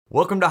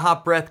Welcome to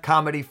Hot Breath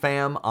Comedy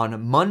Fam.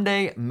 On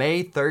Monday,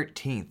 May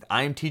 13th,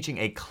 I am teaching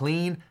a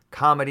clean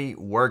comedy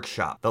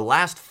workshop. The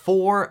last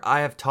 4 I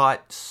have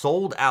taught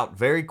sold out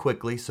very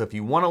quickly, so if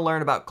you want to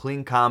learn about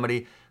clean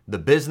comedy, the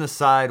business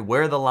side,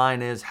 where the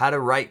line is, how to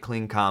write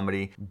clean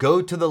comedy,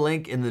 go to the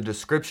link in the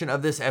description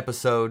of this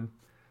episode,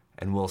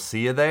 and we'll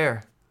see you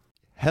there.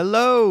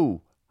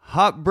 Hello,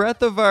 Hot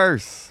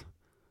Breathiverse.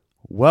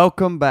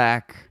 Welcome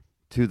back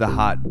to the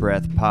Hot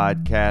Breath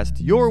Podcast,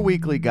 your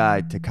weekly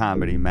guide to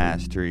comedy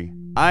mastery.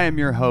 I am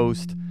your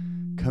host,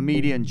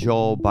 comedian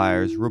Joel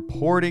Byers,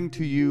 reporting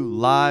to you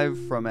live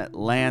from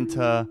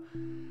Atlanta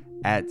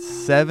at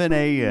 7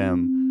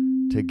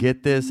 a.m. to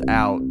get this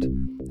out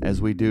as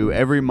we do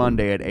every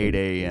Monday at 8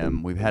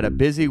 a.m. We've had a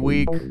busy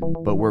week,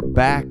 but we're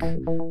back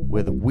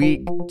with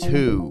week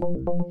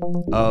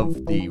 2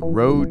 of the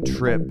Road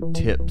Trip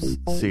Tips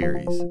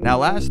series. Now,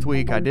 last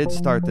week I did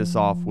start this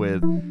off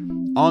with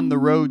On the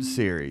Road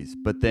series,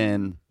 but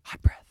then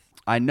Hot Breath.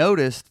 I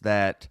noticed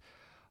that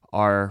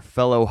our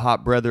fellow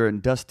hot brother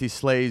and Dusty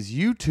Slay's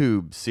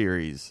YouTube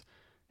series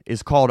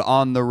is called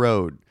On the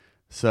Road.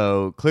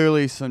 So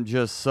clearly some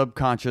just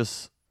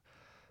subconscious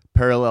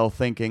parallel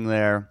thinking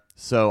there.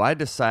 So I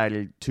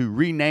decided to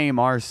rename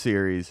our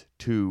series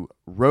to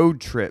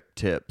Road Trip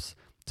Tips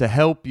to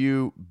help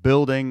you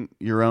building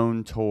your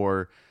own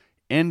tour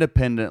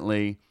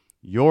independently,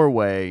 your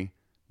way,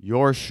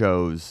 your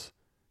shows,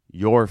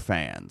 your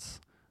fans.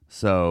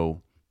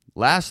 So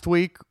last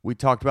week we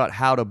talked about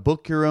how to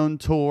book your own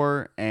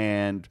tour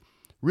and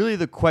really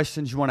the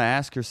questions you want to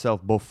ask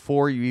yourself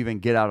before you even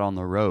get out on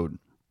the road.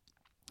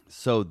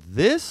 So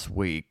this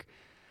week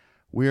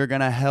we are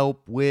going to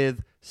help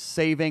with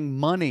saving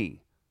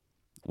money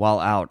while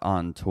out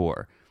on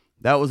tour.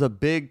 That was a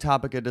big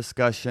topic of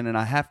discussion, and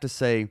I have to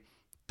say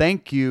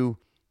thank you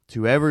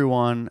to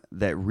everyone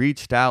that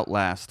reached out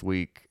last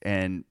week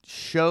and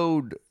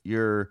showed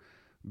your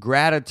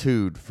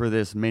gratitude for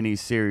this mini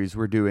series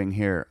we're doing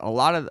here. A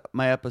lot of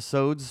my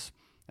episodes,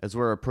 as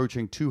we're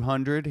approaching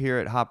 200 here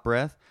at Hot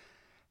Breath,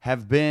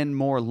 have been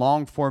more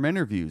long form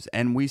interviews,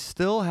 and we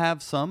still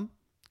have some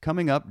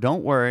coming up.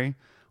 Don't worry.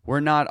 We're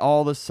not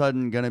all of a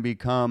sudden going to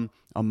become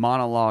a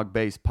monologue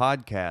based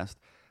podcast,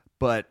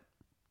 but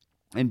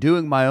in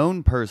doing my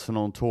own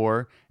personal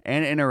tour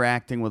and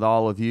interacting with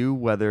all of you,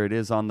 whether it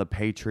is on the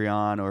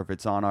Patreon or if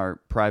it's on our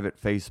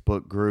private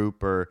Facebook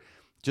group or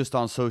just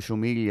on social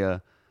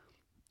media,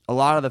 a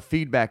lot of the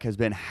feedback has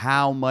been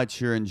how much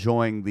you're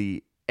enjoying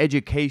the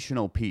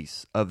educational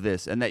piece of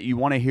this and that you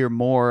want to hear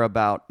more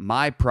about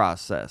my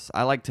process.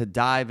 I like to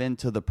dive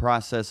into the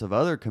process of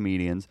other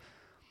comedians,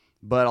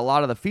 but a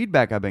lot of the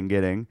feedback I've been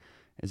getting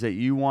is that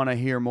you want to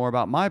hear more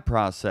about my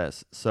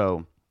process.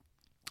 So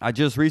I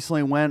just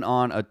recently went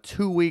on a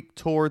 2-week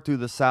tour through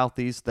the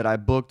Southeast that I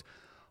booked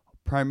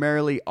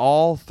primarily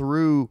all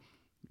through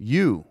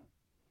you,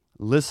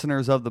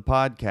 listeners of the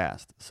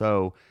podcast.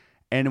 So,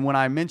 and when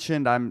I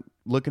mentioned I'm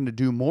looking to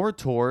do more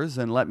tours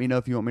and let me know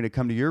if you want me to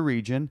come to your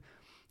region,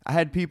 I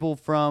had people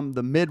from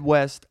the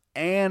Midwest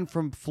and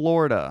from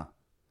Florida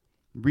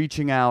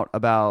reaching out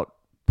about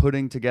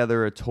putting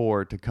together a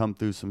tour to come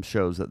through some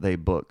shows that they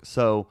book.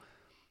 So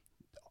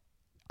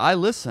I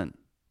listen.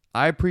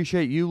 I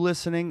appreciate you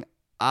listening.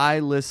 I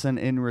listen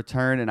in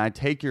return, and I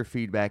take your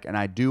feedback and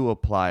I do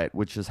apply it,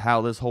 which is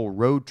how this whole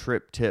Road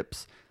Trip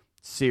Tips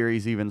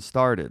series even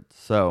started.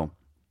 So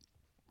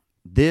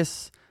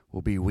this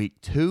will be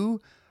week 2,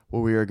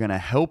 where we are going to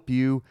help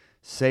you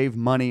save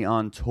money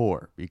on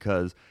tour.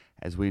 Because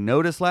as we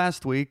noticed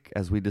last week,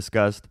 as we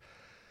discussed,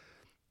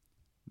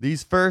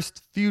 these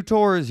first few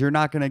tours, you're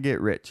not going to get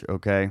rich,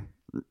 okay?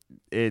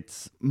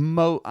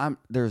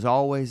 There's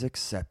always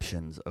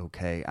exceptions,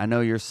 okay? I know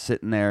you're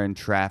sitting there in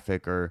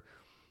traffic or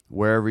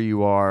wherever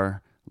you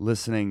are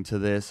listening to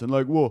this and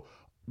like, well,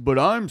 but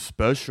I'm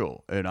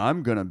special and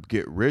I'm going to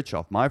get rich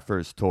off my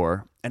first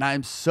tour. And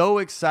I'm so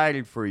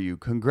excited for you.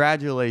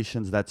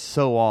 Congratulations. That's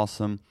so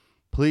awesome.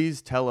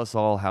 Please tell us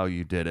all how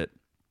you did it.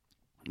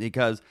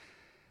 Because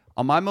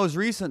on my most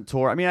recent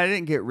tour, I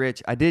didn't get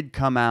rich. I did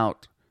come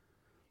out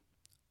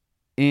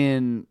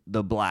in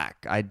the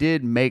black. I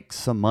did make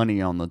some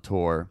money on the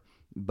tour,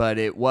 but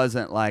it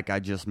wasn't like I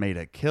just made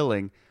a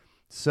killing.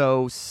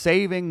 So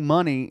saving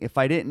money, if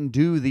I didn't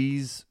do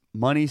these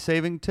money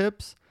saving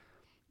tips,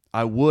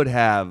 I would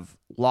have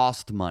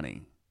lost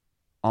money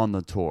on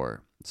the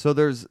tour. So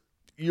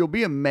you'll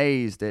be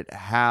amazed at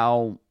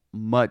how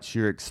much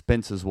your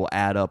expenses will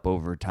add up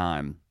over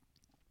time.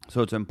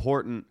 So it's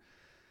important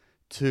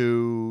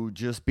to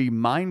just be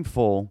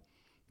mindful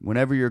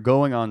whenever you're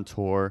going on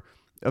tour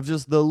of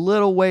just the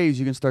little ways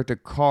you can start to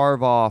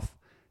carve off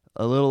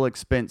a little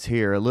expense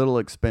here, a little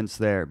expense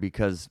there,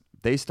 because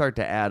they start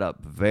to add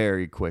up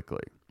very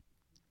quickly.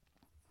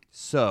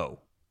 So,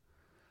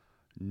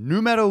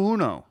 numero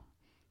uno.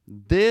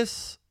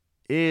 This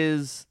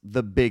is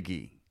the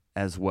biggie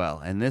as well.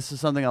 And this is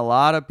something a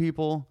lot of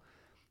people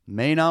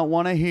may not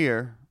want to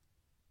hear,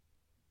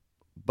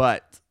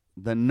 but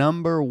the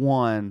number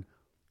one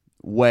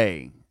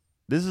way,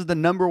 this is the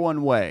number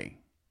one way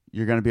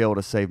you're going to be able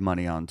to save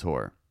money on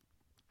tour.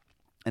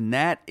 And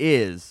that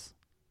is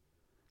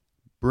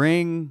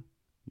bring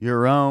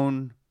your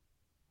own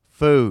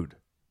food.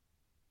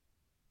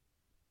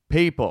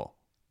 People,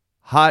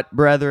 hot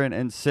brethren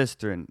and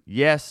sistren,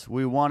 yes,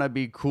 we want to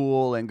be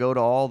cool and go to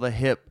all the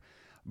hip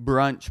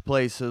brunch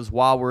places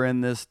while we're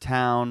in this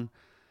town.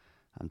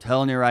 I'm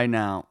telling you right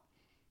now,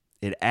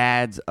 it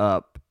adds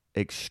up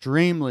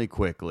extremely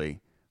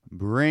quickly.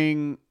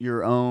 Bring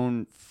your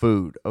own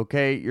food,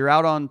 okay? You're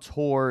out on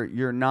tour.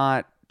 You're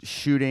not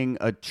shooting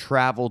a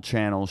Travel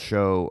Channel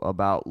show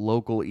about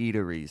local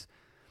eateries.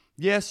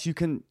 Yes, you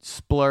can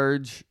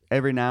splurge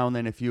every now and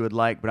then if you would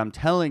like, but I'm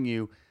telling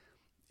you,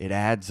 it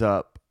adds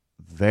up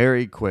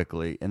very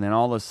quickly. And then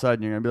all of a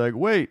sudden, you're going to be like,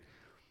 wait,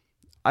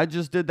 I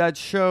just did that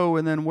show,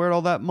 and then where'd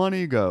all that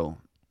money go?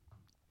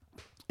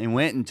 It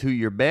went into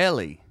your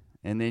belly,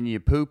 and then you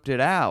pooped it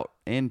out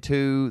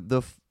into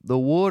the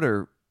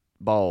water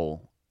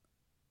bowl.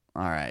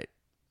 All right.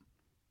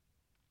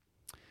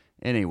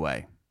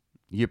 Anyway,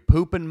 you're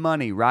pooping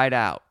money right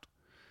out.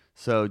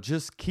 So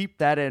just keep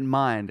that in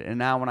mind. And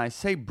now when I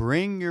say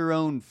bring your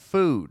own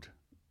food,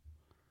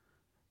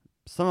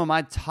 some of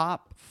my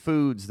top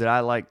foods that I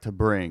like to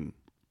bring: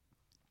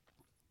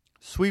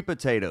 sweet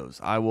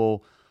potatoes. I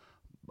will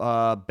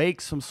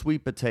bake some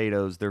sweet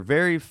potatoes. They're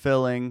very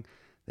filling.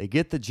 They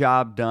get the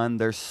job done.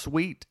 They're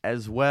sweet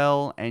as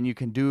well, and you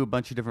can do a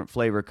bunch of different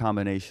flavor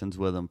combinations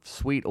with them,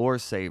 sweet or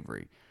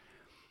savory.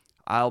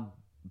 I'll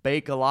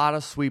bake a lot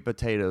of sweet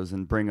potatoes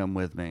and bring them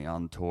with me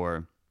on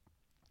tour.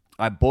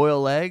 I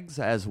boil eggs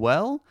as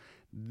well.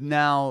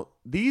 Now,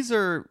 these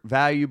are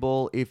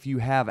valuable if you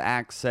have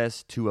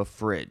access to a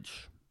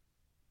fridge.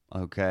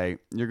 Okay?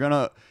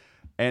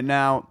 And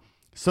now,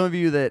 some of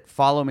you that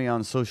follow me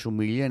on social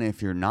media, and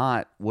if you're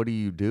not, what are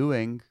you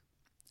doing?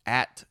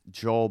 At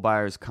Joel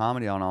Byers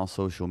Comedy on all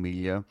social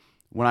media.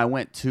 When I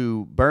went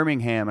to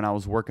Birmingham and I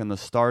was working the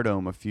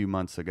Stardome a few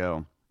months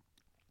ago,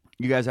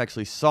 you guys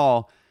actually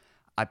saw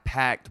I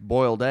packed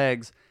boiled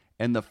eggs,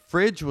 and the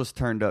fridge was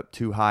turned up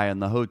too high in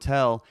the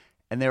hotel,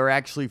 and they were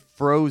actually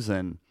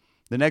frozen.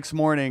 The next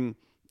morning,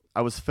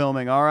 I was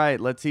filming, all right,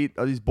 let's eat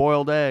these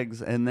boiled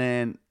eggs, and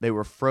then they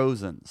were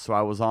frozen. So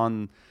I was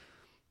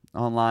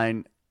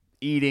online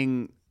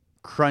eating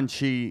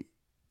crunchy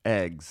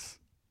eggs,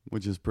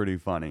 which is pretty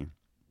funny.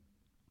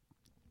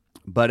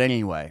 But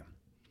anyway,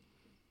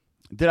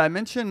 did I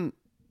mention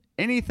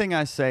anything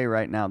I say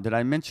right now? Did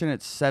I mention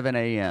it's 7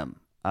 a.m.?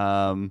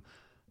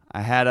 I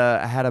had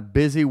a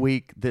busy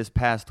week this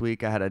past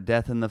week. I had a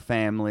death in the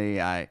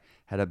family. I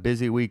had a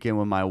busy weekend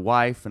with my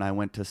wife, and I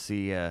went to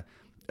see a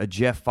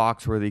Jeff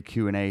Foxworthy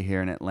Q&A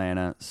here in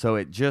Atlanta.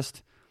 So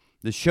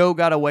the show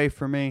got away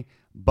from me,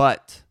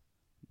 but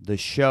the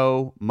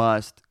show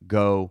must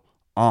go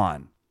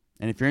on.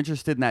 And if you're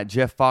interested in that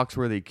Jeff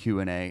Foxworthy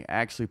Q&A, I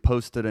actually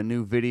posted a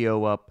new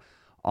video up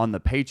on the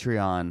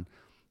Patreon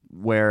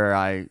where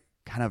I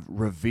kind of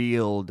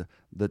revealed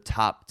the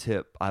top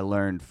tip I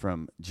learned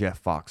from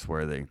Jeff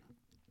Foxworthy.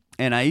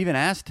 And I even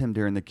asked him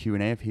during the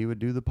Q&A if he would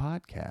do the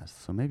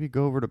podcast. So maybe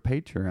go over to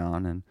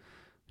Patreon and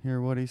hear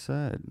what he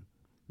said.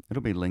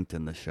 It'll be linked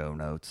in the show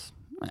notes.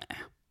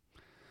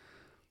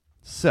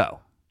 So,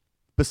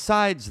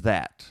 besides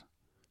that,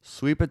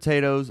 sweet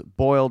potatoes,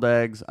 boiled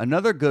eggs,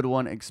 another good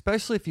one,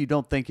 especially if you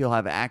don't think you'll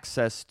have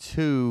access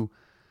to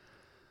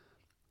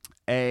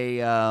a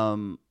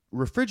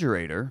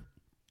refrigerator,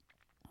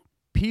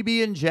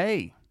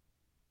 PB&J,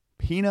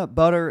 peanut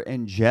butter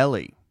and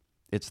jelly.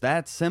 It's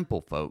that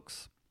simple,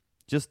 folks.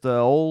 Just the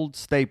old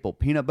staple,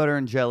 peanut butter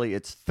and jelly.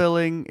 It's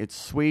filling, it's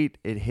sweet,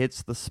 it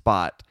hits the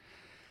spot.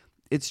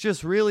 It's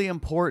just really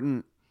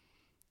important,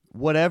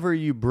 whatever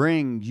you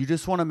bring, you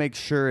just want to make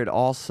sure it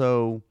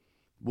also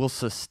will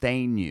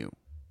sustain you.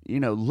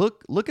 You know,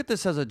 look at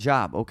this as a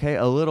job, okay?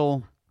 A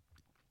little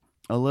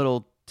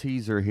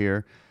teaser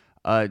here.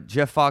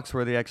 Jeff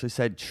Foxworthy actually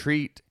said,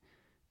 treat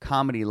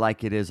comedy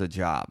like it is a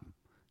job.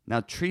 Now,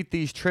 treat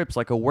these trips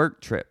like a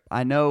work trip.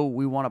 I know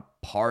we want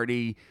to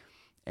party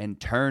and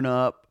turn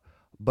up,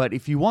 but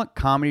if you want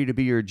comedy to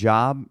be your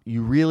job,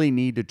 you really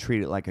need to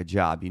treat it like a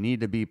job. You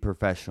need to be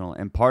professional,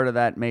 and part of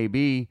that may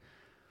be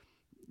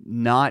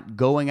not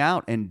going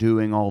out and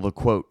doing all the,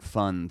 quote,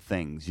 fun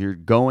things. You're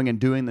going and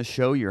doing the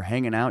show, you're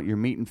hanging out, you're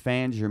meeting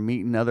fans, you're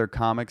meeting other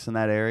comics in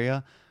that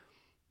area,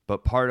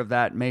 but part of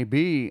that may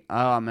be,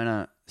 I'm going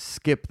to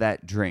skip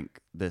that drink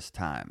this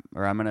time,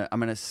 or I'm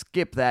gonna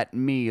skip that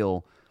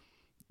meal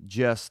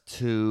just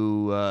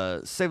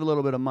to save a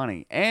little bit of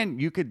money.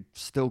 And you could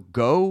still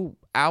go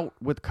out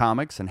with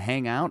comics and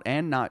hang out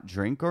and not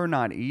drink or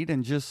not eat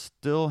and just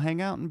still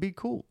hang out and be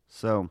cool.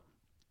 So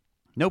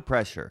no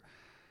pressure.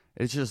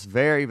 It's just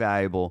very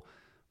valuable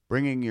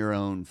bringing your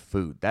own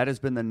food. That has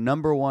been the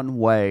number one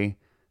way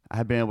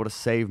I've been able to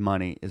save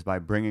money, is by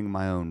bringing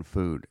my own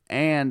food.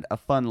 And a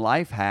fun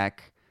life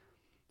hack,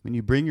 when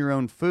you bring your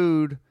own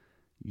food,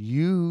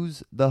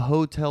 use the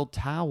hotel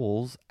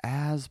towels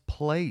as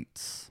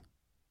plates.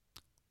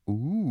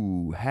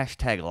 Ooh,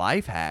 hashtag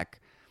life hack.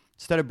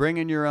 Instead of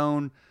bringing your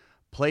own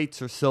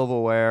plates or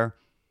silverware,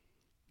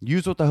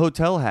 use what the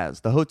hotel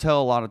has. The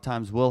hotel a lot of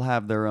times will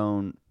have their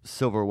own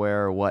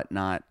silverware or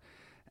whatnot.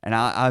 And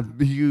I've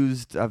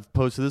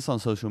posted this on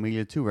social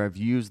media too, where I've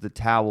used the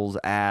towels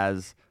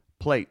as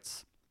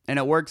plates. And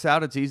it works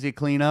out. It's easy to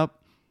clean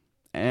up.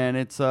 And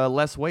it's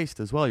less waste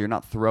as well. You're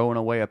not throwing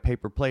away a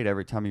paper plate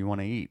every time you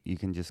want to eat. You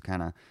can just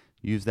kind of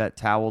use that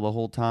towel the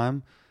whole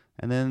time.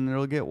 And then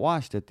it'll get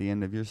washed at the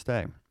end of your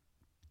stay.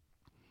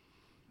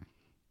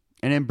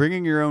 And then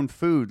bringing your own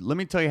food. Let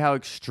me tell you how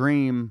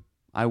extreme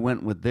I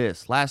went with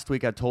this. Last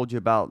week I told you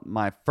about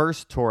my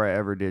first tour I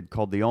ever did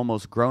called the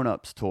Almost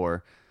Grown-Ups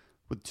Tour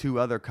with 2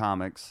 other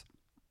comics.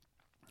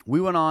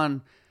 We went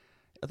on,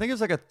 I think it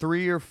was like a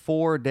 3 or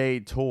 4 day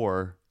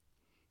tour.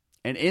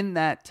 And in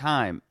that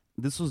time,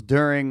 this was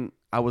during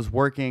I was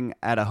working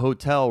at a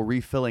hotel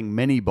refilling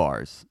mini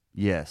bars.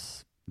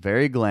 Yes,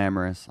 very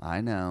glamorous. I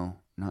know.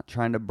 Not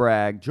trying to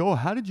brag. Joel,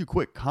 how did you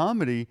quit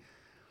comedy?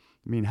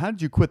 I mean, how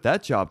did you quit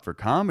that job for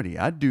comedy?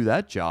 I'd do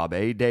that job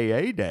a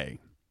day.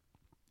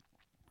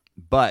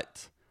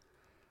 But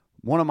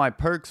one of my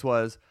perks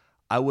was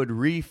I would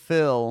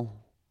refill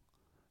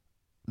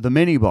the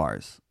mini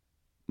bars.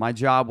 My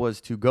job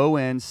was to go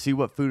in, see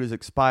what food is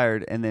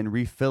expired, and then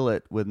refill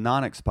it with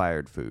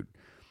non-expired food.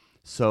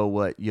 So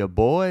what your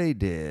boy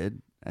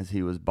did, as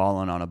he was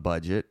balling on a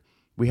budget,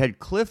 we had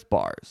Cliff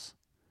Bars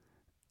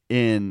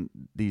in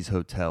these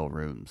hotel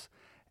rooms.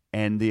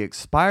 And the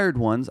expired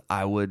ones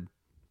I would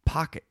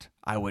pocket.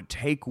 I would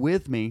take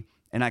with me,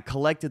 and I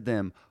collected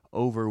them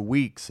over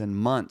weeks and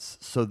months.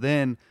 So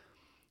then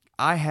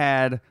I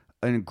had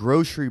a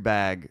grocery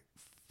bag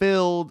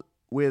filled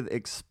with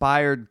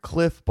expired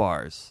Cliff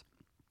Bars.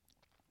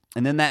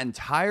 And then that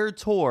entire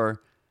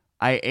tour,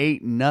 I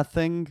ate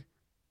nothing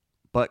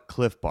but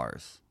Cliff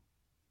Bars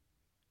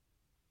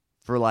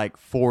for like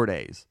 4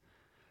 days.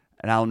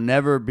 And I'll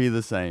never be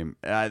the same.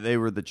 They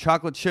were the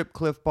chocolate chip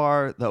Cliff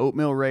Bar, the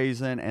oatmeal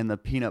raisin, and the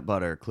peanut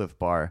butter Cliff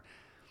Bar.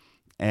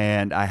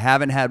 And I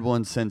haven't had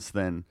one since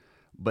then.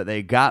 But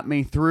they got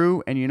me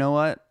through. And you know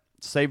what?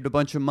 Saved a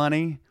bunch of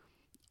money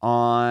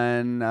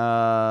on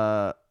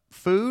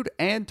food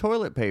and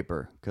toilet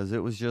paper because it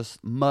was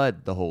just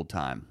mud the whole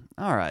time.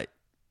 All right.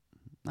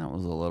 That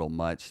was a little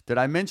much. Did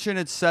I mention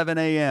it's 7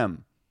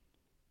 a.m.?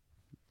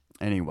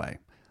 Anyway,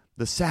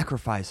 the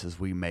sacrifices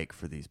we make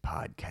for these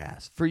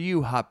podcasts. For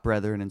you, hot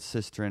brethren and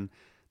sistren,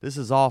 this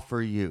is all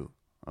for you,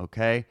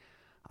 okay?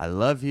 I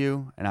love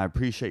you, and I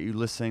appreciate you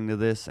listening to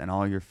this and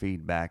all your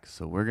feedback.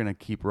 So we're going to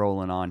keep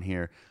rolling on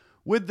here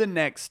with the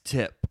next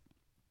tip.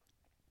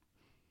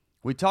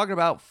 We talked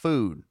about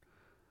food.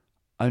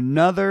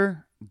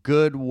 Another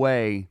good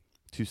way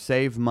to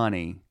save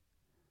money,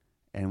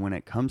 and when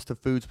it comes to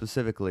food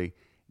specifically,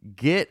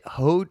 get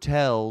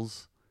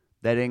hotels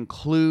that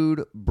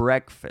include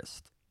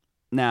breakfast.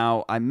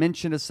 Now, I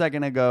mentioned a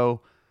second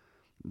ago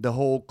the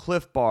whole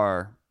Cliff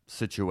Bar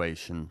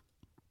situation.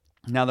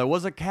 Now, there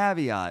was a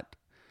caveat.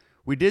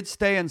 We did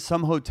stay in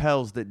some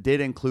hotels that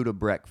did include a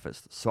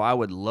breakfast. So I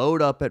would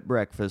load up at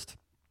breakfast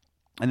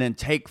and then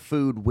take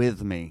food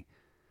with me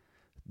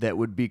that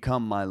would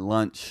become my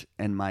lunch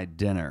and my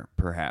dinner,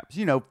 perhaps.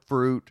 You know,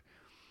 fruit,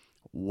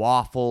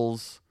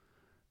 waffles,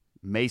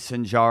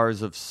 mason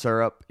jars of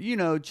syrup, you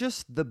know,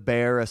 just the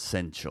bare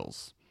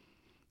essentials.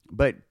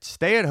 But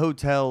stay at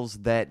hotels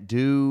that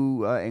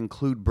do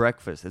include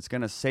breakfast. It's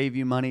going to save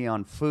you money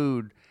on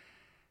food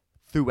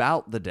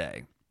throughout the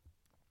day.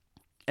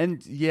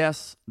 And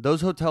yes, those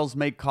hotels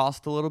may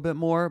cost a little bit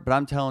more, but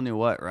I'm telling you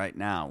what, right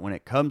now, when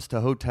it comes to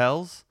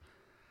hotels,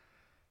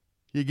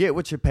 you get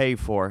what you pay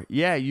for.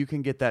 Yeah, you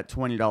can get that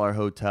 $20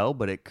 hotel,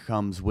 but it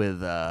comes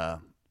with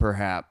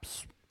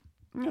perhaps,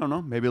 I don't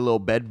know, maybe a little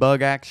bed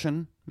bug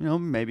action, you know,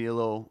 maybe a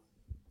little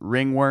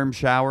ringworm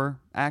shower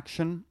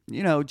action.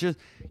 You know, just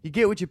you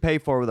get what you pay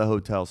for with a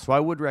hotel. So I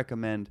would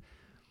recommend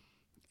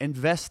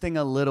investing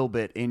a little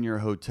bit in your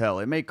hotel.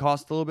 It may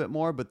cost a little bit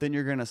more, but then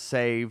you're going to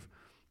save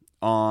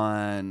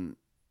on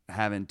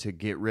having to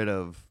get rid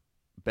of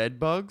bed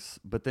bugs,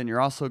 but then you're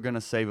also going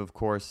to save, of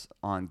course,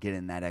 on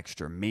getting that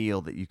extra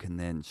meal that you can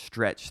then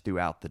stretch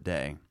throughout the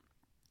day.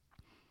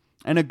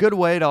 And a good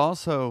way to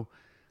also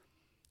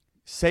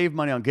save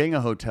money on getting a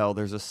hotel,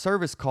 there's a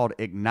service called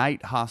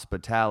Ignite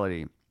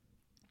Hospitality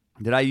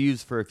that I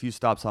used for a few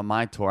stops on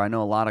my tour. I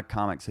know a lot of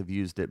comics have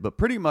used it, but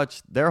pretty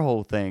much their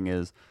whole thing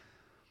is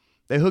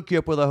they hook you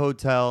up with a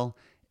hotel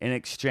in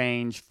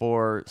exchange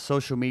for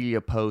social media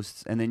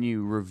posts, and then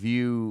you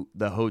review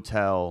the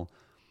hotel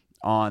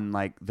on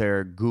like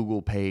their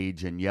Google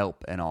page and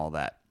Yelp and all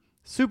that.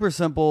 Super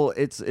simple.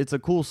 It's a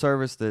cool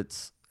service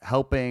that's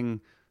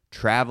helping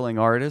traveling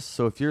artists.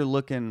 So if you're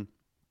looking,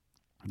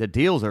 the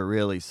deals are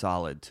really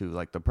solid too.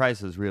 Like the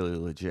price is really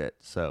legit.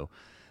 So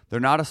they're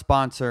not a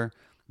sponsor,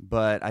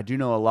 but I do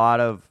know a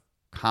lot of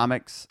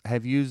comics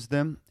have used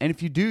them. And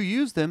if you do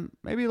use them,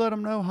 maybe let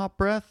them know Hot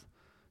Breath.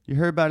 You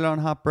heard about it on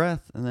Hot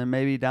Breath, and then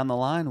maybe down the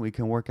line we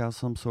can work out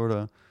some sort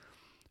of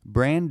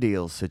brand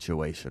deal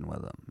situation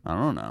with them. I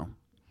don't know.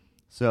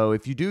 So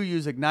if you do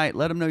use Ignite,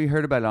 let them know you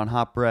heard about it on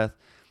Hot Breath,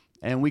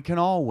 and we can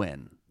all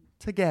win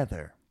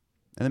together.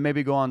 And then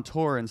maybe go on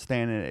tour and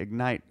stay in an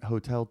Ignite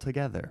hotel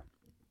together.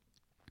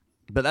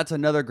 But that's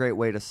another great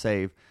way to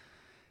save.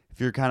 If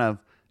you're kind of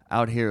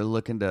out here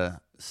looking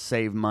to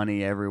save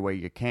money every way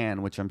you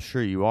can, which I'm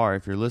sure you are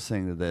if you're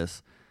listening to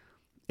this,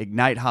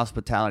 Ignite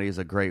Hospitality is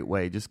a great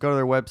way. Just go to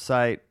their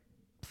website,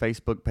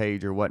 Facebook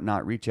page or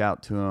whatnot, reach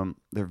out to them.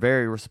 They're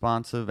very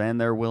responsive and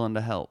they're willing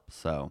to help.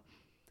 So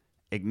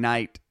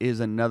Ignite is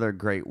another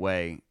great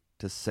way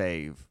to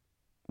save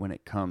when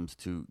it comes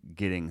to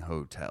getting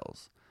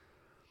hotels.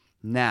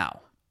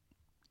 Now,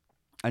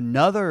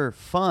 another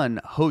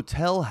fun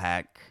hotel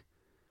hack,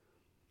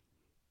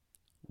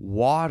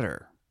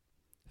 water.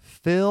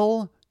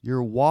 Fill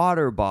your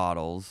water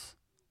bottles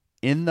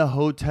in the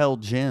hotel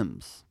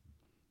gyms.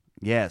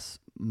 Yes,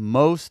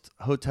 most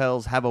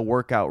hotels have a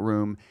workout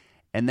room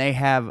and they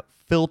have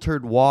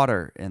filtered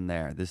water in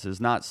there. This is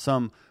not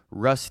some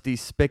rusty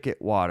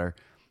spigot water.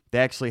 They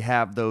actually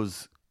have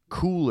those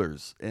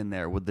coolers in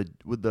there with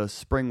the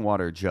spring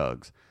water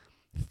jugs.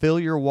 Fill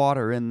your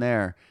water in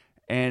there.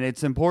 And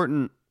it's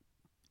important.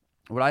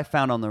 What I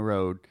found on the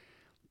road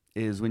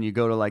is when you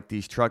go to like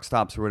these truck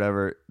stops or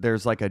whatever,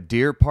 there's like a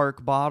Deer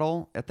Park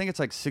bottle. I think it's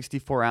like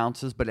 64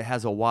 ounces, but it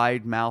has a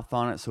wide mouth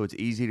on it, so it's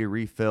easy to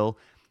refill.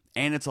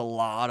 And it's a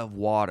lot of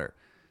water.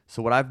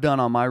 So what I've done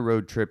on my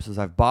road trips is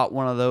I've bought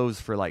one of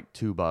those for like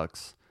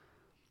 $2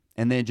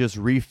 and then just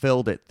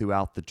refilled it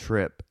throughout the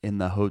trip in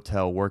the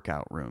hotel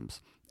workout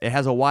rooms. It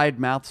has a wide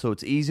mouth, so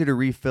it's easy to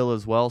refill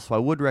as well. So I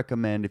would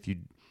recommend if you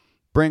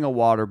bring a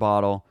water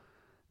bottle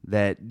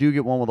that do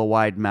get one with a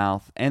wide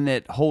mouth and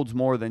that holds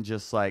more than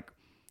just like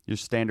your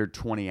standard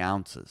 20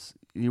 ounces.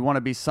 You want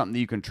to be something that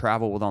you can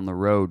travel with on the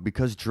road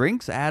because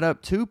drinks add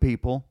up too,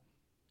 people.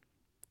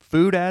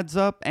 Food adds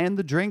up and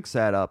the drinks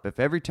add up. If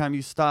every time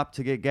you stop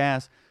to get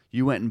gas,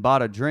 you went and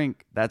bought a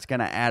drink, that's going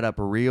to add up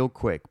real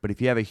quick. But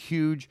if you have a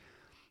huge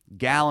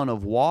gallon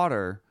of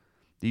water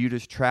that you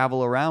just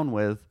travel around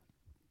with,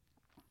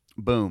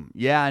 boom.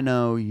 Yeah, I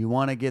know you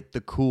want to get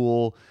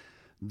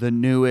the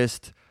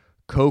newest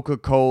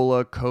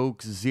Coca-Cola,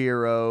 Coke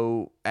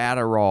Zero,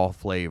 Adderall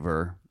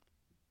flavor.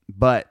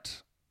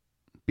 But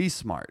be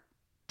smart.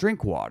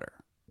 Drink water.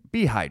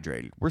 Be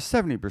hydrated. We're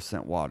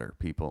 70% water,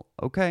 people.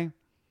 Okay?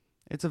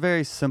 It's a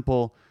very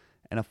simple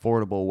and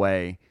affordable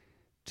way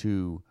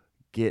to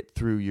get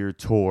through your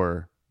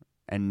tour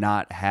and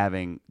not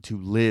having to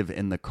live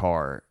in the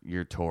car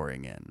you're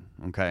touring in.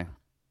 Okay?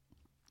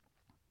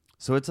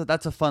 So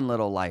that's a fun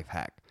little life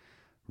hack.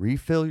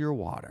 Refill your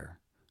water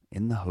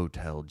in the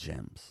hotel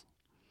gyms.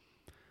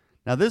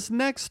 Now this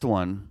next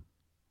one,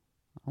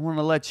 I want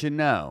to let you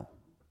know.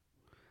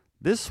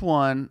 This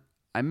one,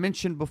 I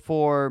mentioned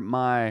before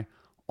my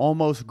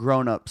Almost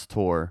Grown-Ups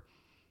tour,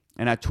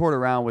 and I toured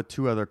around with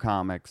 2 other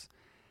comics.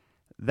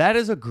 That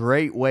is a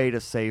great way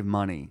to save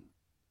money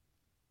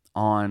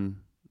on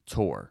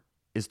tour,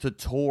 is to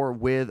tour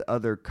with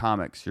other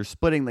comics. You're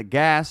splitting the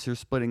gas, you're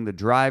splitting the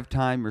drive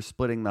time, you're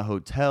splitting the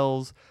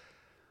hotels.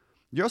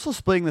 You're also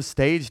splitting the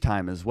stage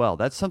time as well.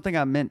 That's something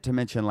I meant to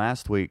mention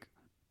last week.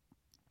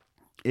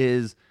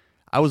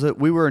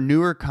 We were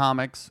newer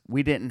comics.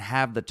 We didn't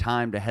have the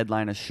time to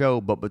headline a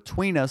show, but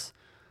between us,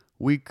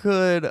 we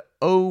could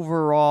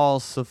overall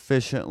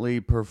sufficiently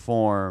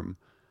perform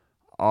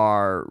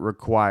our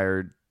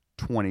required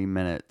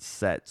 20-minute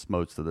sets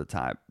most of the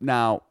time.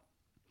 Now,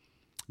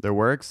 there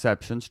were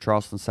exceptions.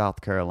 Charleston,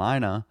 South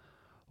Carolina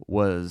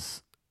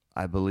was,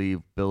 I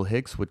believe Bill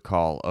Hicks would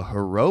call a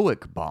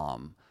heroic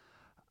bomb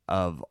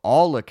of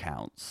all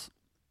accounts.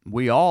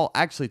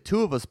 Actually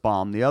 2 of us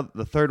bombed.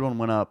 The third one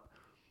went up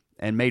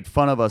and made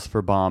fun of us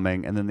for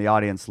bombing, and then the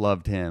audience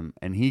loved him,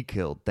 and he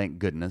killed, thank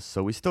goodness.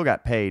 So we still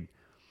got paid.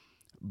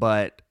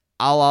 But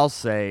all I'll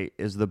say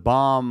is the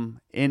bomb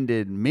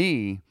ended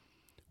me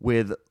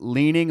with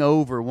leaning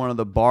over one of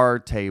the bar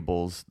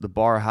tables, the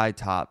bar high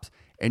tops,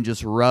 and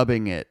just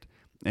rubbing it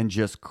and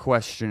just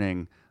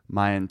questioning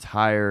my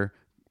entire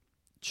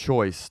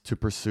choice to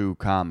pursue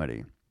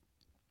comedy.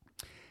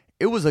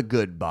 It was a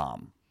good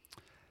bomb.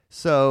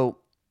 So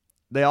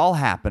they all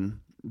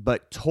happen.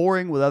 But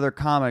touring with other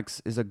comics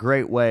is a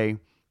great way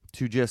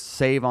to just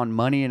save on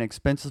money and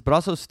expenses, but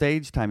also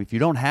stage time. If you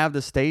don't have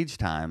the stage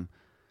time,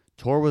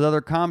 tour with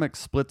other comics,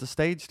 split the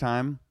stage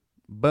time,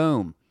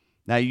 boom.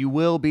 Now, you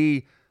will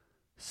be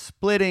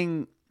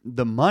splitting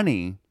the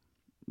money,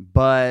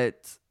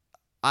 but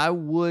I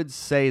would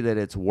say that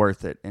it's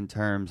worth it in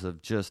terms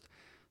of just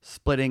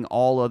splitting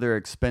all other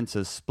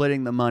expenses,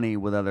 splitting the money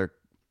with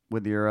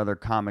your other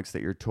comics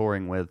that you're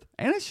touring with,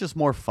 and it's just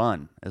more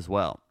fun as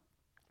well.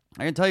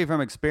 I can tell you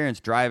from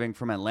experience driving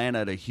from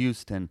Atlanta to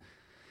Houston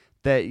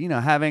that,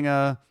 having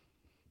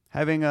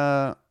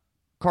a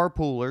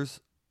carpoolers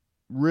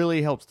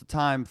really helps the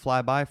time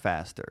fly by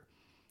faster.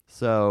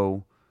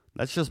 So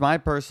that's just my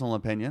personal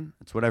opinion.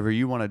 It's whatever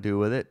you want to do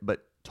with it.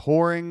 But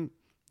touring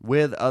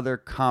with other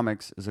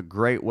comics is a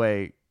great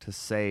way to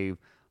save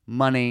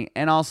money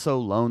and also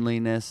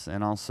loneliness.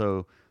 And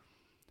also,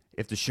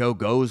 if the show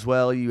goes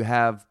well, you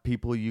have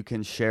people you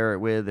can share it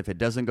with. If it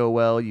doesn't go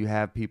well, you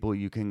have people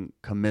you can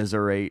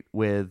commiserate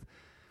with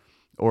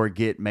or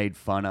get made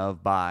fun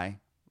of by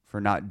for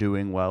not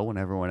doing well when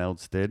everyone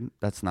else did.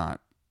 That's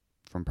not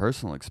from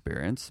personal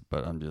experience,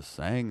 but I'm just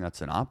saying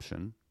that's an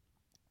option.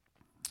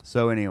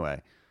 So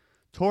anyway,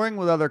 touring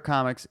with other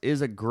comics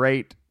is a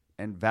great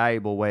and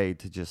valuable way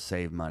to just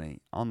save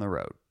money on the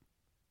road.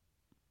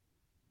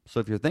 So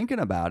if you're thinking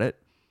about it,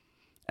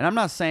 and I'm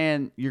not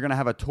saying you're going to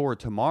have a tour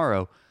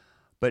tomorrow,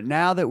 but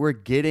now that we're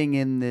getting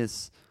in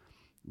this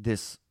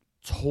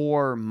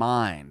tour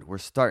mind,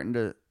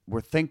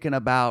 we're thinking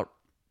about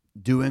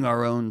doing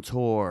our own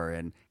tour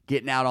and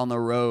getting out on the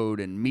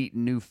road and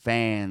meeting new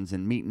fans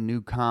and meeting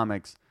new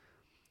comics.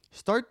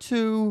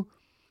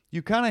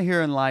 You kind of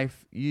hear in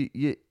life,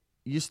 you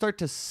start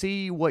to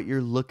see what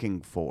you're looking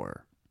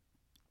for.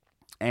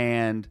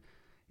 And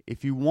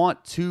if you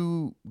want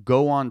to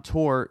go on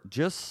tour,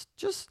 just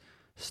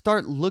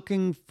start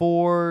looking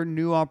for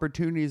new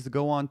opportunities to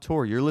go on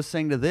tour. You're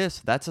listening to this,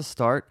 that's a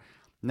start.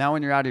 Now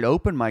when you're out at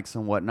open mics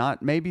and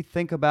whatnot, maybe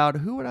think about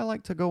who would I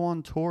like to go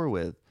on tour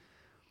with?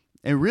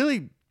 And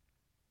really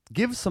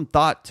give some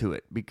thought to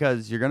it,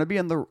 because you're going to be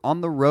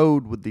on the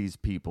road with these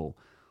people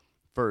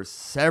for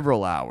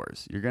several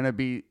hours. You're going to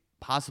be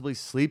possibly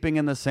sleeping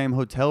in the same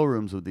hotel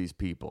rooms with these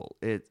people.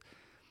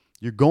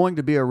 You're going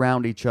to be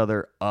around each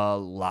other a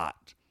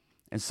lot.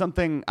 And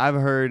something I've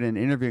heard in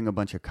interviewing a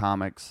bunch of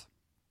comics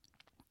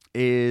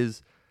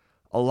is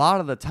a lot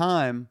of the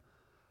time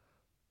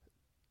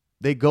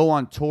they go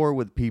on tour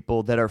with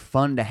people that are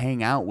fun to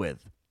hang out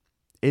with.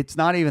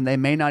 They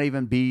may not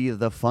even be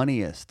the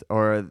funniest,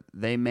 or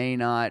they may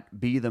not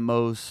be the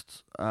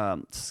most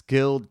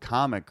skilled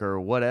comic or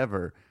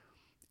whatever.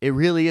 It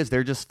really is.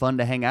 They're just fun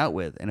to hang out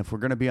with. And if we're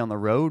going to be on the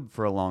road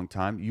for a long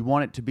time, you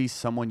want it to be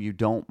someone you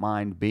don't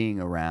mind being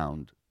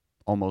around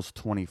almost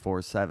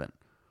 24/7.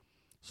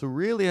 So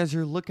really, as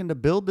you're looking to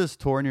build this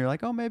tour and you're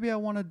like, oh, maybe I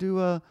want to do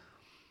a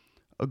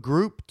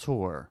group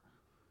tour,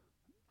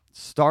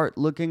 start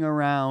looking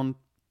around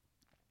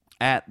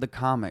at the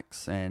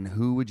comics and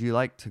who would you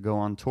like to go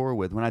on tour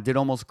with. When I did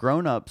Almost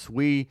Grown Ups,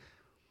 we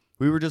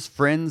were just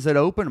friends at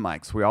open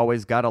mics. We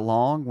always got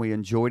along. We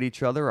enjoyed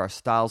each other. Our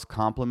styles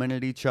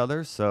complemented each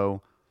other.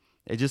 So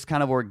it just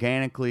kind of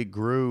organically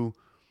grew.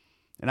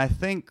 And I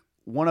think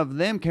one of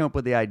them came up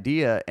with the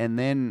idea, and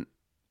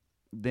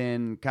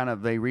then kind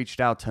of they reached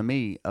out to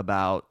me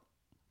about,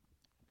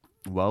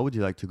 well, would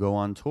you like to go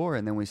on tour?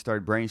 And then we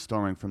started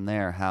brainstorming from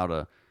there how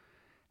to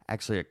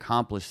actually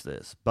accomplish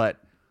this.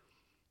 But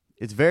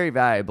it's very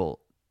valuable.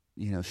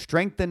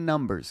 Strength in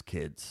numbers,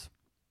 kids.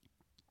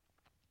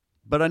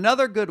 But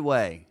another good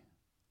way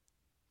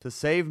to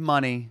save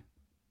money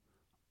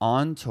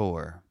on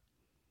tour,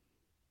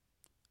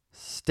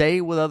 stay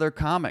with other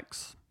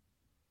comics.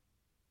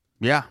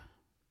 Yeah,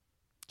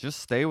 just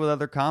stay with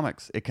other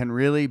comics. It can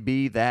really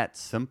be that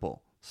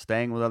simple,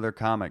 staying with other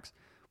comics.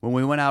 When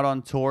we went out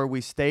on tour,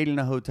 we stayed in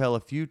a hotel a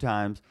few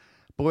times,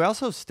 but we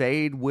also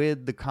stayed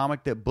with the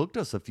comic that booked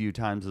us a few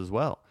times as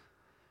well.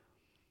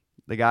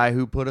 The guy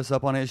who put us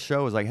up on his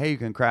show was like, hey, you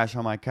can crash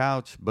on my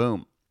couch.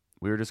 Boom.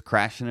 We were just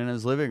crashing in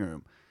his living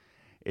room.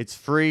 It's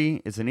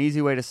free. It's an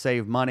easy way to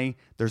save money.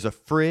 There's a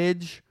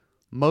fridge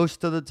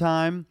most of the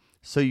time,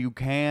 so you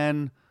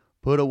can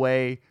put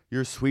away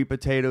your sweet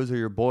potatoes or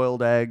your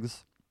boiled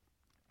eggs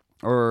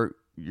or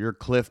your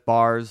Cliff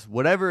Bars,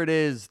 whatever it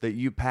is that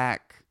you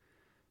pack.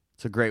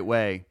 It's a great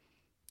way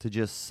to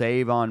just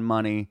save on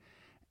money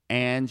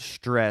and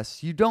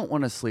stress. You don't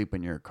want to sleep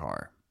in your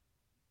car.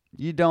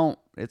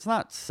 It's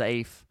not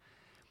safe.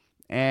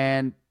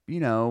 And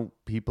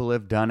people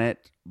have done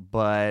it,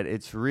 but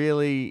it's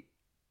really,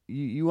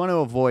 you want to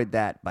avoid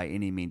that by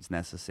any means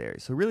necessary.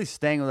 So really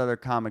staying with other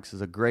comics is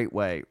a great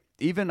way.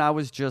 Even I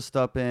was just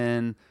up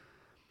in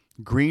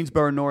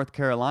Greensboro, North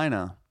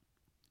Carolina.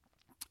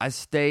 I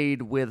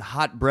stayed with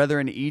Hot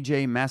Brethren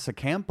EJ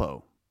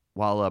Masacampo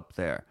while up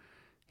there.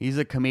 He's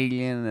a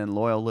comedian and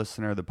loyal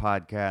listener of the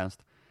podcast.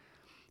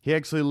 He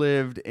actually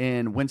lived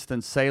in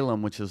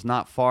Winston-Salem, which is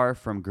not far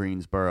from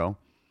Greensboro.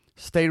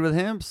 Stayed with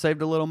him,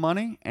 saved a little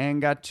money,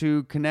 and got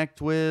to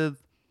connect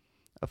with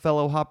a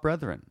fellow Hot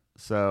Brethren.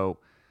 So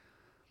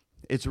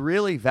it's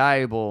really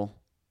valuable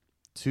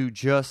to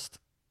just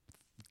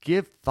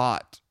give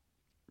thought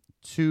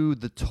to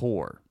the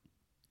tour.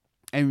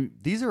 And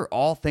these are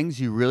all things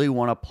you really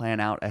want to plan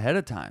out ahead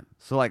of time.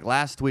 So like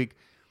last week,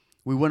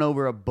 we went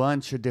over a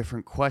bunch of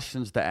different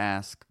questions to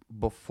ask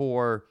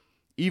before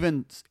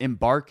even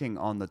embarking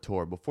on the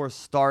tour, before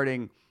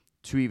starting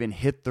to even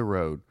hit the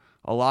road.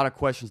 A lot of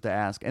questions to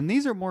ask. And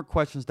these are more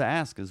questions to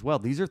ask as well.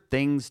 These are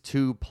things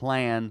to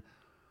plan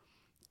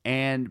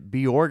and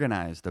be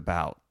organized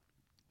about.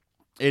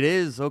 It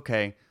is,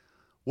 okay,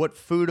 what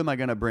food am I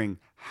going to bring?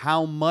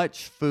 How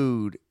much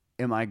food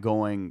am I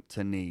going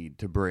to need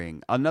to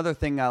bring? Another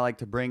thing I like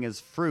to bring is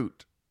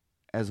fruit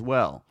as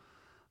well.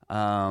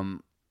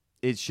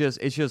 It's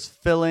just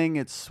filling,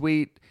 it's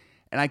sweet.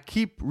 And I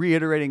keep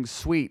reiterating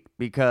sweet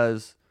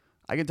because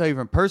I can tell you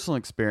from personal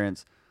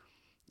experience,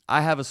 I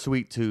have a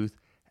sweet tooth.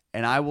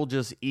 And I will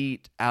just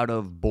eat out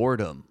of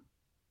boredom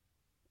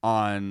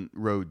on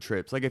road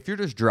trips. Like if you're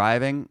just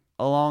driving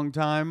a long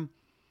time,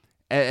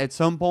 at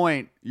some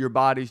point your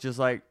body's just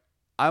like,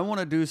 I want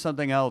to do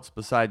something else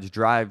besides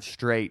drive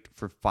straight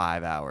for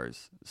 5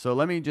 hours. So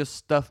let me just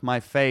stuff my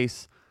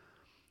face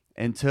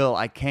until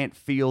I can't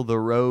feel the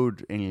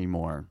road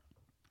anymore.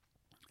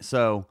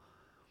 So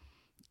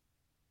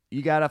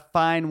you got to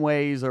find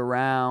ways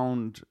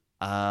around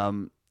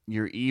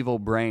your evil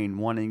brain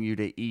wanting you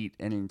to eat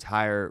an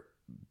entire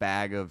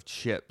bag of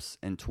chips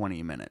in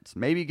 20 minutes.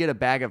 Maybe get a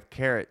bag of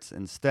carrots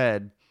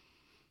instead.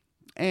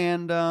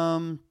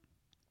 And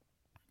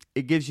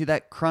it gives you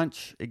that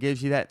crunch. It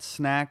gives you that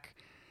snack.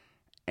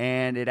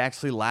 And it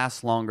actually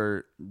lasts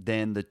longer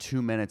than the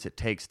 2 minutes it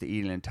takes to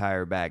eat an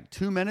entire bag.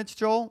 2 minutes,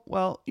 Joel?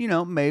 Well,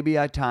 maybe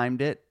I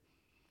timed it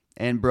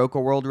and broke a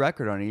world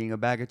record on eating a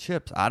bag of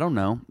chips. I don't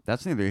know.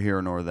 That's neither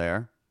here nor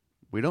there.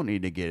 We don't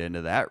need to get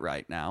into that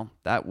right now.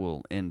 That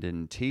will end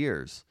in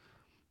tears.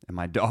 And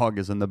my dog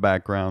is in the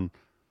background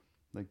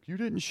like, you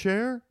didn't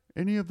share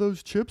any of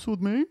those chips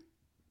with me?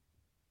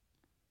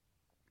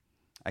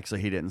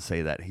 Actually, he didn't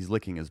say that. He's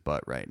licking his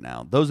butt right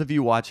now. Those of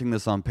you watching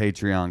this on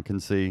Patreon can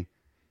see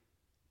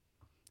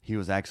he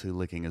was actually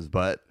licking his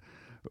butt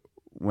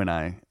when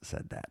I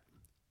said that.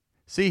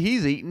 See,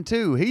 he's eating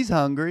too. He's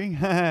hungry.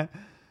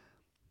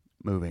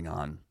 Moving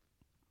on.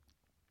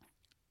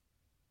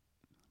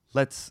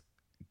 Let's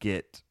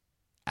get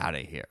out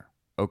of here,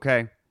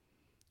 okay?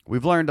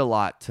 We've learned a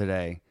lot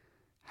today.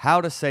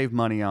 How to save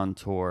money on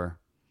tour.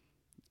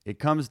 It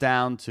comes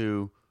down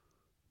to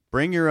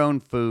bring your own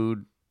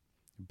food,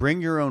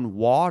 bring your own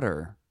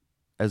water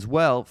as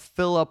well.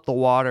 Fill up the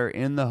water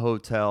in the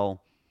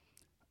hotel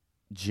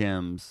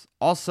gyms.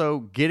 Also,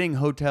 getting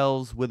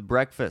hotels with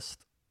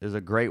breakfast is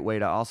a great way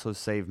to also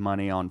save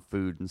money on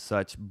food and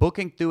such.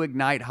 Booking through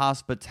Ignite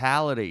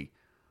Hospitality.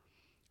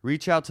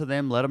 Reach out to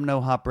them. Let them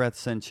know Hot Breath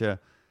sent you.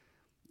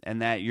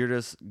 And that you're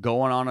just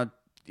going on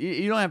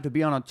you don't have to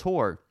be on a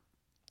tour.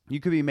 You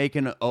could be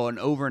making an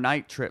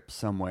overnight trip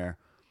somewhere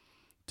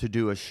to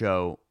do a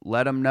show.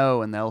 Let them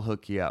know and they'll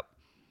hook you up.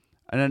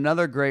 And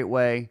another great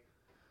way,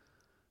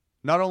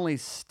 not only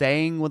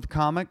staying with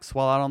comics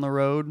while out on the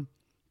road,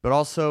 but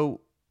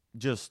also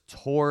just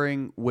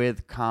touring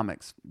with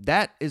comics.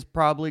 That is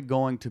probably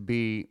going to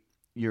be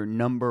your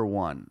number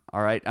one,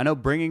 all right? I know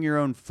bringing your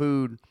own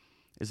food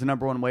is the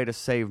number one way to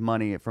save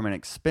money from an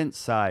expense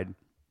side,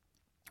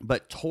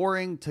 but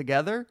touring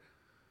together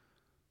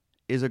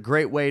is a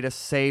great way to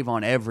save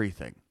on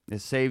everything.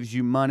 It saves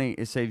you money.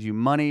 It saves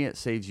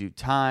you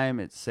time.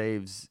 It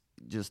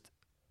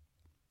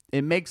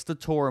makes the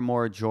tour a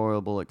more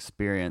enjoyable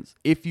experience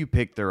if you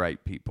pick the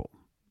right people.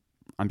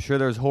 I'm sure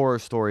there's horror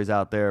stories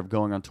out there of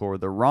going on tour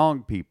with the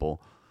wrong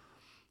people,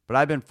 but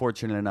I've been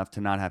fortunate enough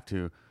to not have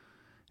to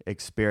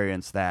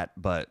experience that,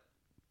 but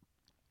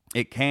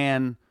it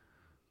can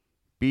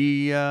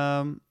be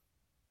a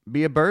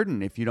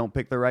burden if you don't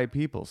pick the right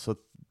people. So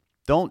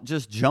don't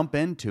just jump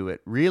into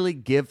it. Really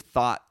give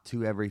thought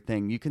to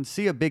everything. You can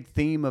see a big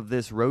theme of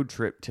this road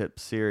trip tip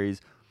series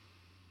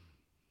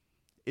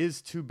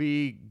is to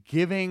be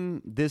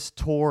giving this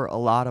tour a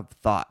lot of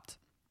thought,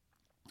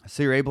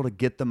 so you're able to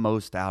get the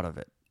most out of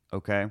it,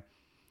 okay?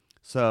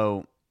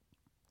 So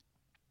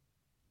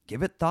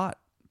give it thought,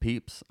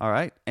 peeps, all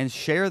right? And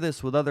share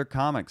this with other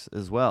comics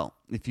as well.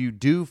 If you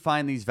do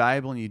find these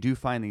valuable and you do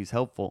find these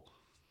helpful,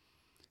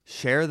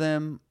 share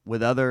them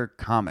with other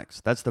comics.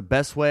 That's the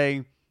best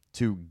way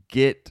to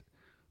get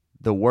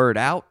the word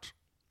out.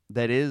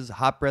 That is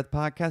Hot Breath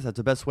Podcast. That's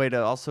the best way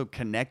to also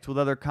connect with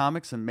other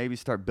comics and maybe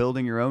start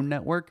building your own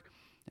network.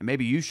 And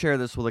maybe you share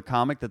this with a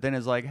comic that then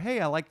is like, hey,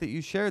 I like that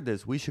you shared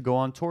this. We should go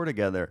on tour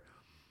together.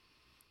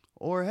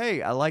 Or,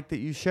 hey, I like that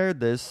you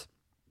shared this.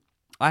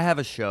 I have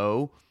a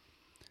show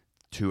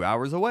 2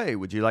 hours away.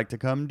 Would you like to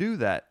come do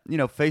that?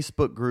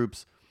 Facebook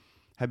groups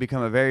have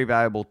become a very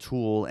valuable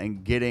tool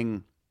in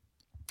getting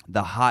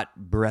the Hot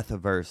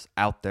Breathiverse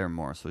out there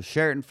more. So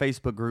share it in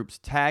Facebook groups.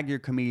 Tag your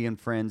comedian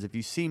friends. If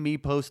you see me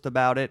post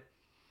about it,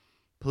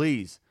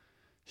 please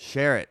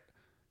share it.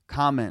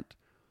 Comment.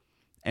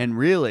 And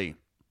really,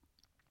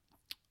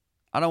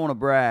 I don't want to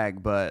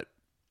brag, but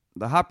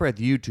the Hot Breath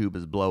YouTube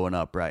is blowing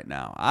up right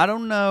now. I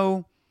don't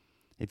know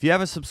if you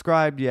haven't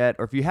subscribed yet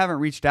or if you haven't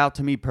reached out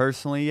to me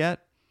personally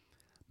yet,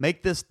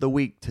 make this the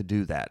week to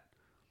do that.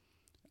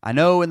 I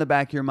know in the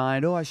back of your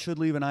mind, I should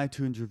leave an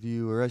iTunes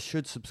review or I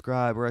should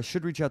subscribe or I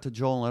should reach out to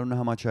Joel and let him know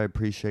how much I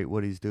appreciate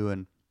what he's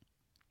doing.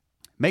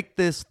 Make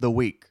this the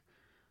week,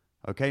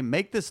 okay?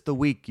 Make this the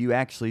week you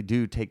actually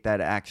do take that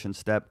action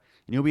step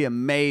and you'll be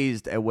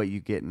amazed at what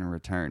you get in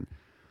return.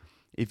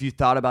 If you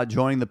thought about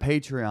joining the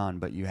Patreon,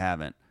 but you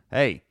haven't,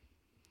 hey,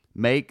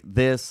 make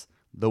this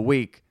the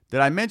week.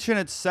 Did I mention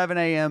it's 7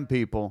 a.m.,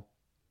 people?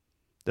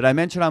 Did I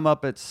mention I'm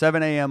up at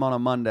 7 a.m. on a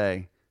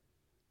Monday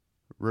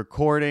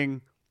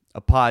recording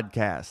a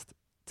podcast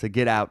to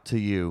get out to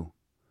you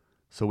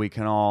so we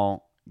can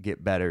all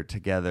get better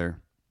together?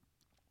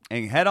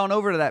 And head on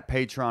over to that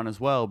Patreon as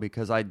well,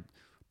 because I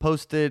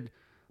posted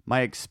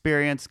my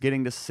experience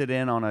getting to sit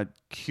in on a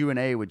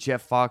Q&A with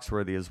Jeff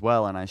Foxworthy as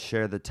well, and I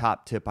share the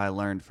top tip I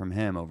learned from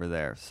him over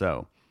there.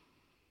 So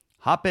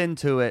hop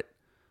into it.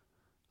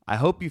 I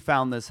hope you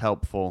found this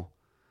helpful.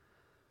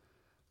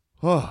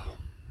 Oh,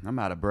 I'm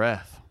out of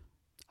breath.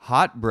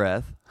 Hot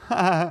breath.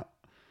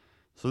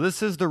 So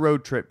this is the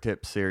Road Trip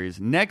Tip series.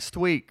 Next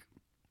week,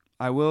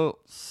 I will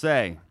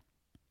say,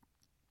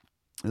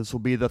 This will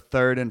be the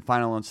third and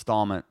final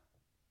installment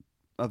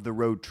of the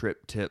Road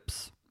Trip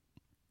Tips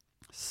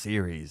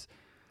series.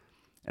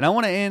 And I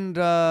want to end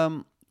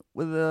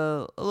with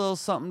a little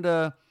something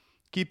to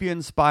keep you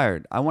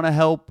inspired. I want to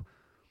help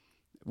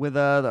with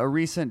a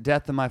recent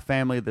death in my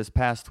family this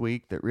past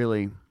week that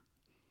really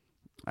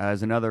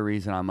is another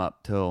reason I'm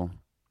up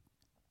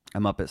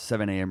at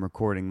 7 a.m.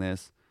 recording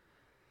this.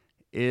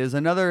 Is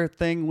another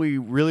thing we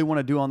really want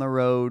to do on the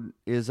road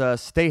is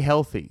stay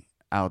healthy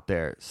out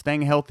there.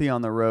 Staying healthy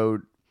on the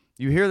road.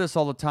 You hear this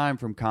all the time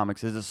from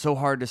comics. It's so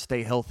hard to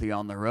stay healthy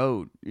on the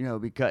road,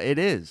 because it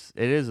is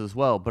as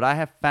well. But I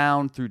have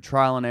found through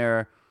trial and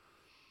error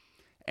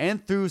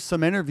and through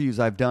some interviews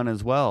I've done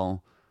as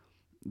well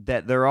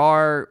that there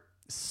are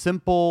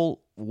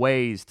simple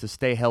ways to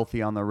stay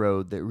healthy on the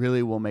road that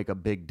really will make a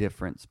big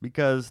difference,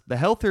 because the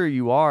healthier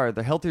you are,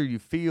 the healthier you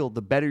feel,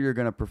 the better you're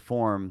going to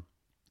perform.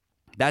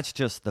 That's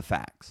just the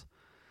facts.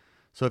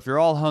 So if you're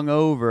all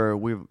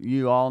hungover,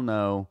 you all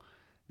know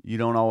you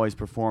don't always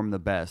perform the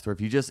best. Or if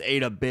you just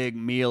ate a big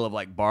meal of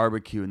like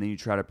barbecue and then you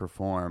try to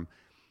perform,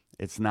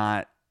 it's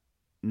no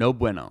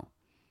bueno.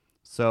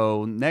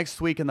 So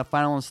next week in the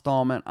final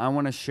installment, I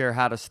want to share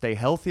how to stay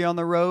healthy on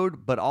the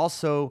road, but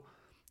also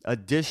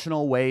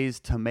additional ways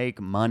to make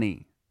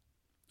money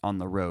on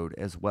the road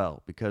as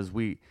well. Because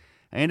I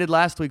ended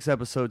last week's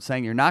episode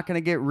saying you're not going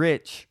to get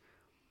rich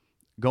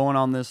going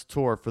on this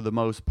tour for the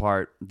most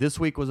part. This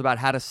week was about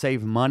how to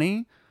save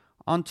money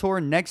on tour.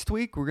 Next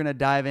week, we're going to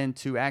dive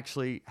into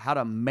actually how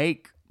to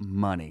make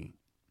money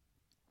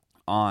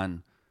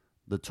on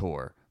the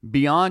tour.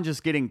 Beyond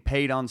just getting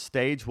paid on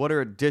stage, what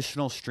are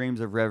additional streams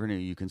of revenue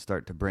you can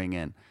start to bring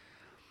in?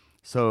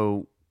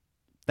 So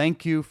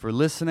thank you for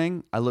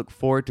listening. I look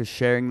forward to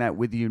sharing that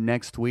with you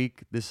next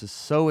week. This is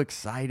so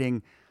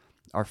exciting.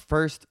 Our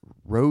first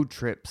road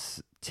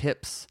trips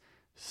tips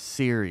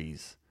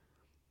series.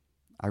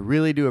 I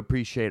really do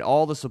appreciate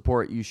all the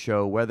support you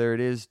show, whether it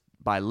is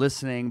by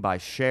listening, by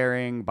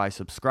sharing, by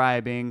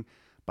subscribing,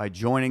 by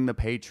joining the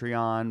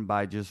Patreon,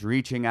 by just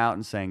reaching out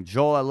and saying,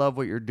 Joel, I love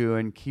what you're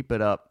doing. Keep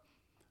it up.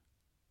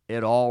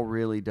 It all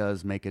really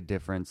does make a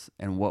difference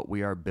in what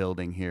we are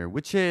building here,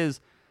 which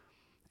is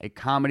a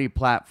comedy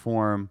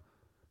platform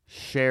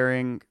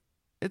sharing.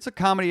 It's a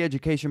comedy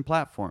education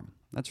platform.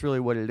 That's really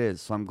what it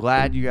is. So I'm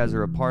glad you guys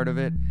are a part of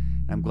it.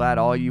 I'm glad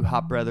all you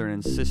hot brethren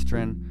and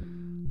sistren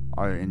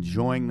are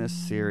enjoying this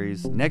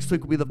series. Next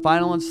week will be the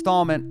final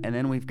installment, and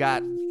then we've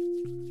got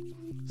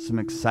some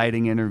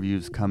exciting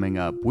interviews coming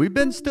up. We've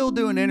been still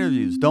doing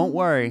interviews. Don't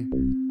worry.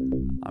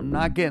 I'm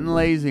not getting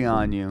lazy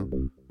on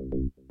you.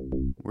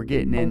 We're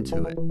getting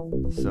into it.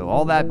 So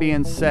all that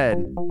being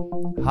said,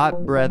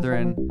 hot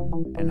brethren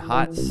and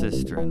hot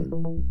sistren,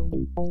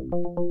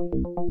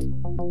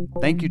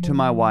 thank you to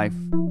my wife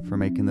for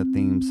making the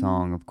theme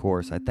song, of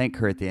course. I thank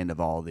her at the end of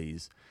all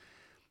these.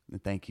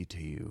 And thank you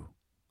to you,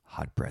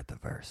 hot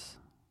breathiverse.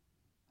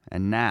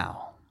 And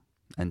now,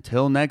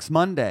 until next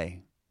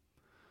Monday,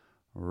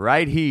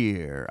 right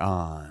here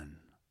on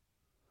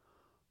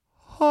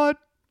Hot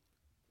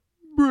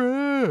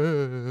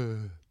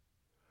Breath.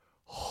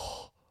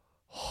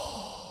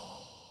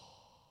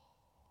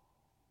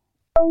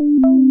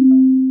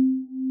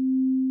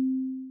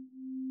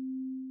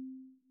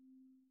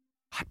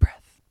 Hot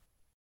Breath.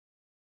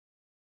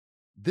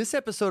 This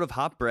episode of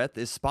Hot Breath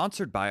is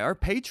sponsored by our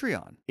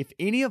Patreon. If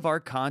any of our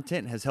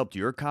content has helped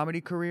your comedy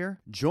career,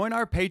 join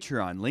our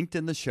Patreon linked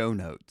in the show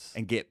notes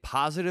and get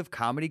positive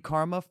comedy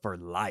karma for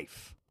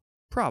life.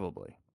 Probably.